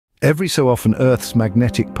Every so often, Earth's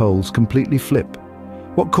magnetic poles completely flip.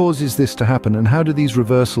 What causes this to happen, and how do these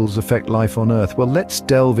reversals affect life on Earth? Well, let's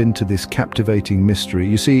delve into this captivating mystery.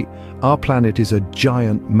 You see, our planet is a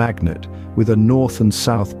giant magnet with a north and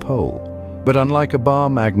south pole. But unlike a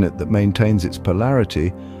bar magnet that maintains its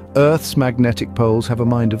polarity, Earth's magnetic poles have a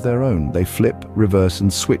mind of their own. They flip, reverse,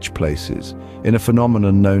 and switch places in a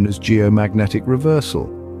phenomenon known as geomagnetic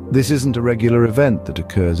reversal. This isn't a regular event that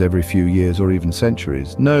occurs every few years or even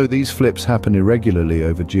centuries. No, these flips happen irregularly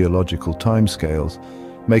over geological timescales,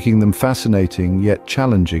 making them fascinating yet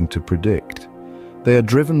challenging to predict. They are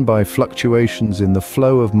driven by fluctuations in the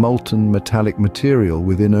flow of molten metallic material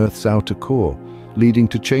within Earth's outer core, leading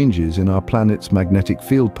to changes in our planet's magnetic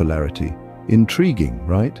field polarity. Intriguing,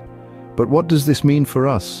 right? But what does this mean for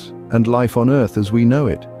us and life on Earth as we know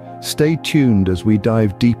it? Stay tuned as we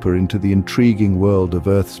dive deeper into the intriguing world of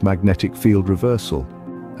Earth's magnetic field reversal.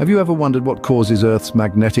 Have you ever wondered what causes Earth's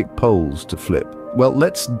magnetic poles to flip? Well,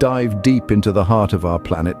 let's dive deep into the heart of our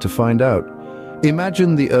planet to find out.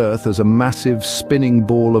 Imagine the Earth as a massive spinning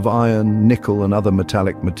ball of iron, nickel, and other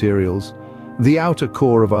metallic materials. The outer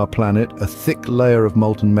core of our planet, a thick layer of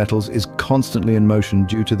molten metals, is constantly in motion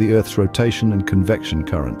due to the Earth's rotation and convection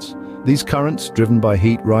currents. These currents, driven by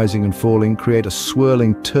heat rising and falling, create a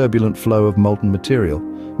swirling, turbulent flow of molten material.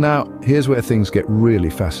 Now, here's where things get really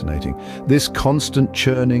fascinating. This constant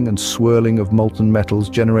churning and swirling of molten metals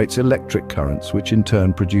generates electric currents, which in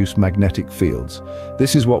turn produce magnetic fields.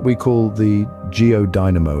 This is what we call the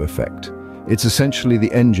geodynamo effect. It's essentially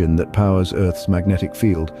the engine that powers Earth's magnetic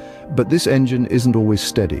field. But this engine isn't always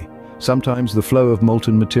steady. Sometimes the flow of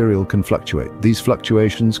molten material can fluctuate. These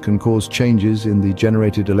fluctuations can cause changes in the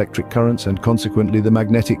generated electric currents and consequently the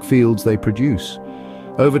magnetic fields they produce.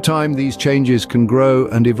 Over time, these changes can grow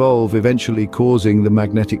and evolve, eventually causing the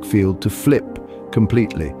magnetic field to flip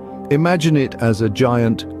completely. Imagine it as a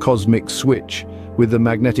giant cosmic switch with the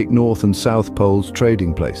magnetic north and south poles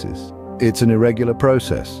trading places. It's an irregular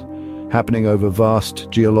process, happening over vast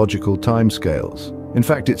geological timescales. In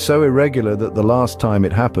fact, it's so irregular that the last time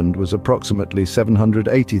it happened was approximately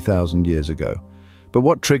 780,000 years ago. But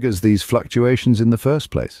what triggers these fluctuations in the first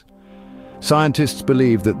place? Scientists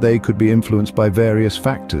believe that they could be influenced by various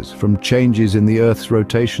factors, from changes in the Earth's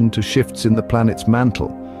rotation to shifts in the planet's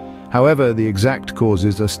mantle. However, the exact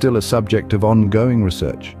causes are still a subject of ongoing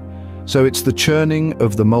research. So it's the churning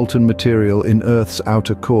of the molten material in Earth's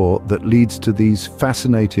outer core that leads to these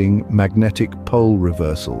fascinating magnetic pole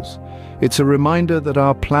reversals. It's a reminder that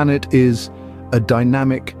our planet is a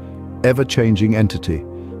dynamic, ever-changing entity,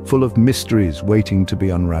 full of mysteries waiting to be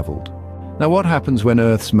unraveled. Now, what happens when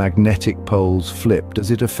Earth's magnetic poles flip?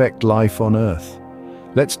 Does it affect life on Earth?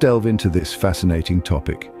 Let's delve into this fascinating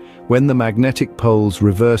topic. When the magnetic poles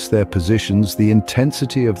reverse their positions, the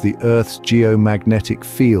intensity of the Earth's geomagnetic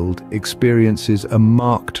field experiences a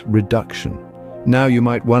marked reduction. Now you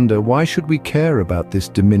might wonder, why should we care about this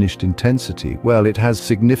diminished intensity? Well, it has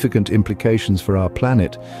significant implications for our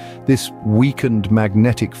planet. This weakened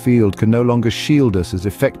magnetic field can no longer shield us as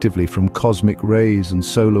effectively from cosmic rays and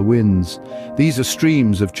solar winds. These are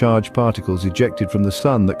streams of charged particles ejected from the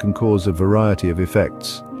sun that can cause a variety of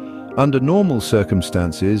effects. Under normal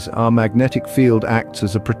circumstances, our magnetic field acts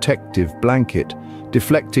as a protective blanket,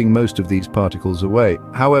 deflecting most of these particles away.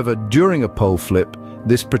 However, during a pole flip,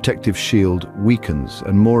 this protective shield weakens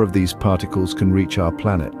and more of these particles can reach our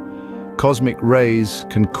planet. Cosmic rays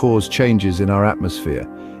can cause changes in our atmosphere,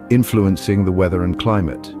 influencing the weather and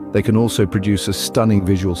climate. They can also produce a stunning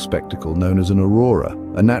visual spectacle known as an aurora,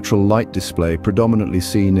 a natural light display predominantly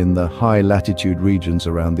seen in the high-latitude regions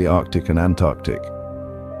around the Arctic and Antarctic.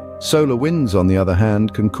 Solar winds, on the other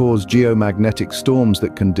hand, can cause geomagnetic storms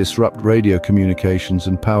that can disrupt radio communications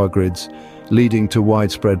and power grids, leading to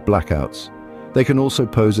widespread blackouts. They can also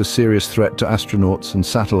pose a serious threat to astronauts and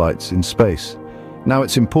satellites in space. Now,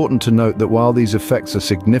 it's important to note that while these effects are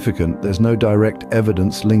significant, there's no direct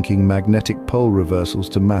evidence linking magnetic pole reversals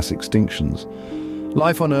to mass extinctions.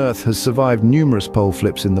 Life on Earth has survived numerous pole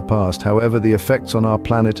flips in the past. However, the effects on our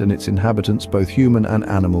planet and its inhabitants, both human and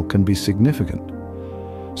animal, can be significant.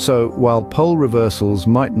 So, while pole reversals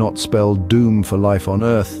might not spell doom for life on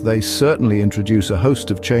Earth, they certainly introduce a host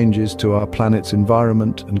of changes to our planet's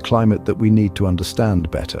environment and climate that we need to understand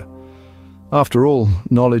better. After all,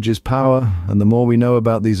 knowledge is power, and the more we know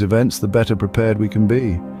about these events, the better prepared we can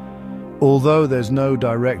be. Although there's no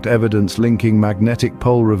direct evidence linking magnetic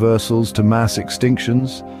pole reversals to mass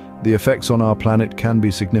extinctions, the effects on our planet can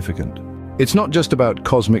be significant. It's not just about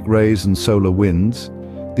cosmic rays and solar winds.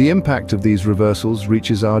 The impact of these reversals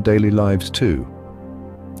reaches our daily lives too.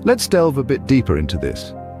 Let's delve a bit deeper into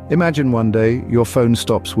this. Imagine one day your phone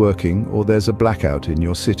stops working or there's a blackout in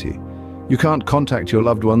your city. You can't contact your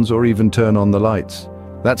loved ones or even turn on the lights.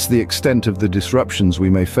 That's the extent of the disruptions we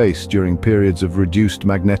may face during periods of reduced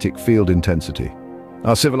magnetic field intensity.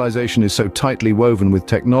 Our civilization is so tightly woven with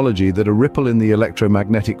technology that a ripple in the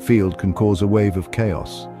electromagnetic field can cause a wave of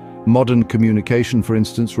chaos. Modern communication, for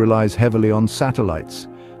instance, relies heavily on satellites.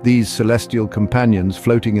 These celestial companions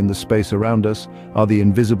floating in the space around us are the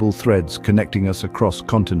invisible threads connecting us across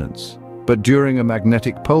continents. But during a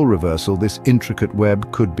magnetic pole reversal, this intricate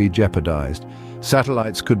web could be jeopardized.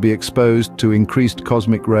 Satellites could be exposed to increased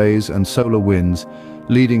cosmic rays and solar winds,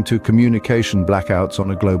 leading to communication blackouts on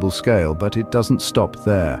a global scale. But it doesn't stop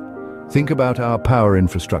there. Think about our power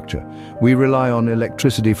infrastructure. We rely on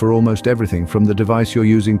electricity for almost everything, from the device you're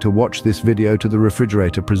using to watch this video to the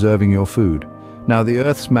refrigerator preserving your food. Now, the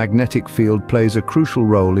Earth's magnetic field plays a crucial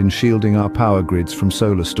role in shielding our power grids from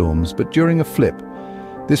solar storms, but during a flip,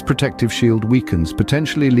 this protective shield weakens,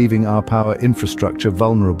 potentially leaving our power infrastructure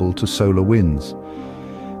vulnerable to solar winds.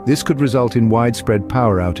 This could result in widespread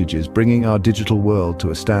power outages, bringing our digital world to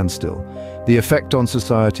a standstill. The effect on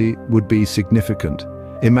society would be significant.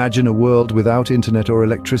 Imagine a world without internet or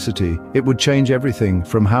electricity. It would change everything,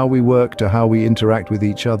 from how we work to how we interact with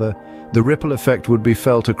each other. The ripple effect would be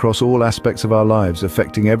felt across all aspects of our lives,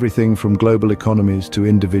 affecting everything from global economies to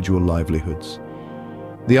individual livelihoods.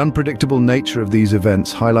 The unpredictable nature of these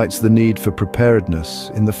events highlights the need for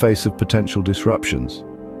preparedness in the face of potential disruptions.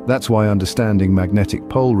 That's why understanding magnetic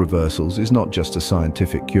pole reversals is not just a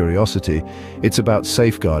scientific curiosity, it's about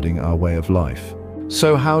safeguarding our way of life.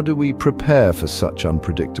 So how do we prepare for such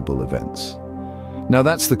unpredictable events? Now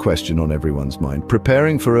that's the question on everyone's mind.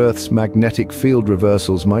 Preparing for Earth's magnetic field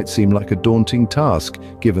reversals might seem like a daunting task,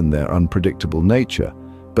 given their unpredictable nature.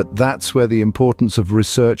 But that's where the importance of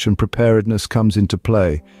research and preparedness comes into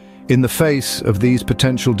play. In the face of these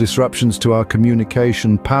potential disruptions to our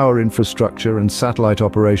communication, power infrastructure, and satellite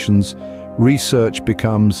operations, research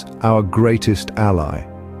becomes our greatest ally.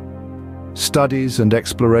 Studies and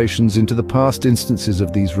explorations into the past instances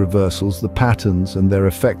of these reversals, the patterns and their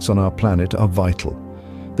effects on our planet, are vital.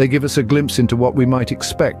 They give us a glimpse into what we might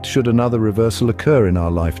expect should another reversal occur in our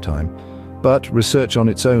lifetime. But research on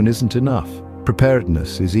its own isn't enough.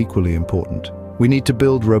 Preparedness is equally important. We need to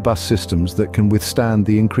build robust systems that can withstand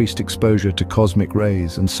the increased exposure to cosmic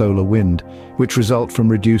rays and solar wind, which result from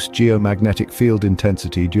reduced geomagnetic field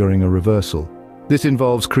intensity during a reversal. This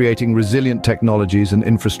involves creating resilient technologies and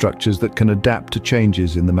infrastructures that can adapt to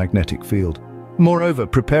changes in the magnetic field. Moreover,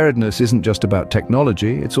 preparedness isn't just about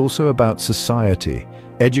technology, it's also about society.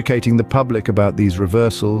 Educating the public about these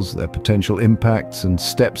reversals, their potential impacts, and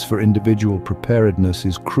steps for individual preparedness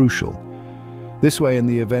is crucial. This way, in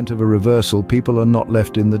the event of a reversal, people are not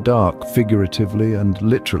left in the dark, figuratively and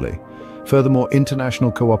literally. Furthermore,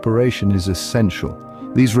 international cooperation is essential.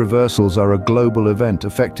 These reversals are a global event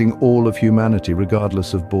affecting all of humanity,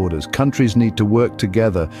 regardless of borders. Countries need to work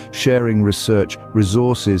together, sharing research,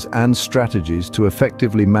 resources, and strategies to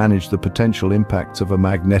effectively manage the potential impacts of a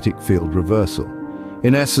magnetic field reversal.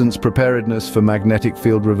 In essence, preparedness for magnetic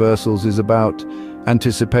field reversals is about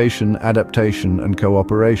anticipation, adaptation, and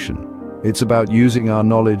cooperation. It's about using our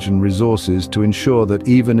knowledge and resources to ensure that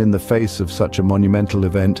even in the face of such a monumental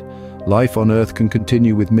event, life on Earth can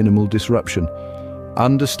continue with minimal disruption.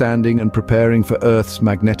 Understanding and preparing for Earth's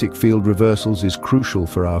magnetic field reversals is crucial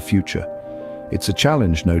for our future. It's a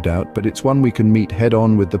challenge, no doubt, but it's one we can meet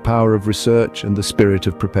head-on with the power of research and the spirit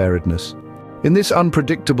of preparedness. In this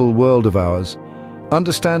unpredictable world of ours,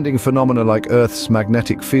 understanding phenomena like Earth's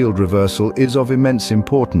magnetic field reversal is of immense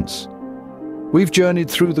importance. We've journeyed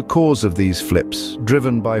through the cause of these flips,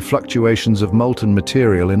 driven by fluctuations of molten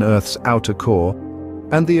material in Earth's outer core,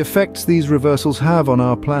 and the effects these reversals have on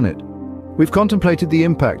our planet. We've contemplated the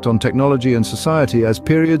impact on technology and society, as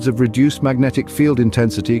periods of reduced magnetic field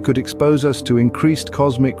intensity could expose us to increased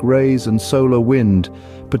cosmic rays and solar wind,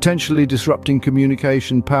 potentially disrupting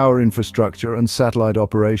communication, power infrastructure, and satellite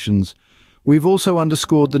operations. We've also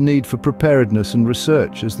underscored the need for preparedness and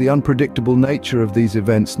research, as the unpredictable nature of these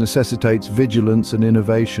events necessitates vigilance and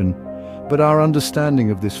innovation. But our understanding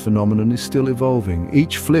of this phenomenon is still evolving.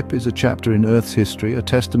 Each flip is a chapter in Earth's history, a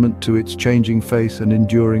testament to its changing face and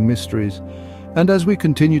enduring mysteries. And as we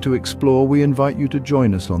continue to explore, we invite you to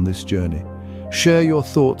join us on this journey. Share your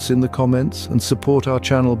thoughts in the comments and support our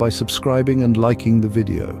channel by subscribing and liking the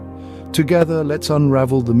video. Together, let's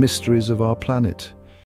unravel the mysteries of our planet.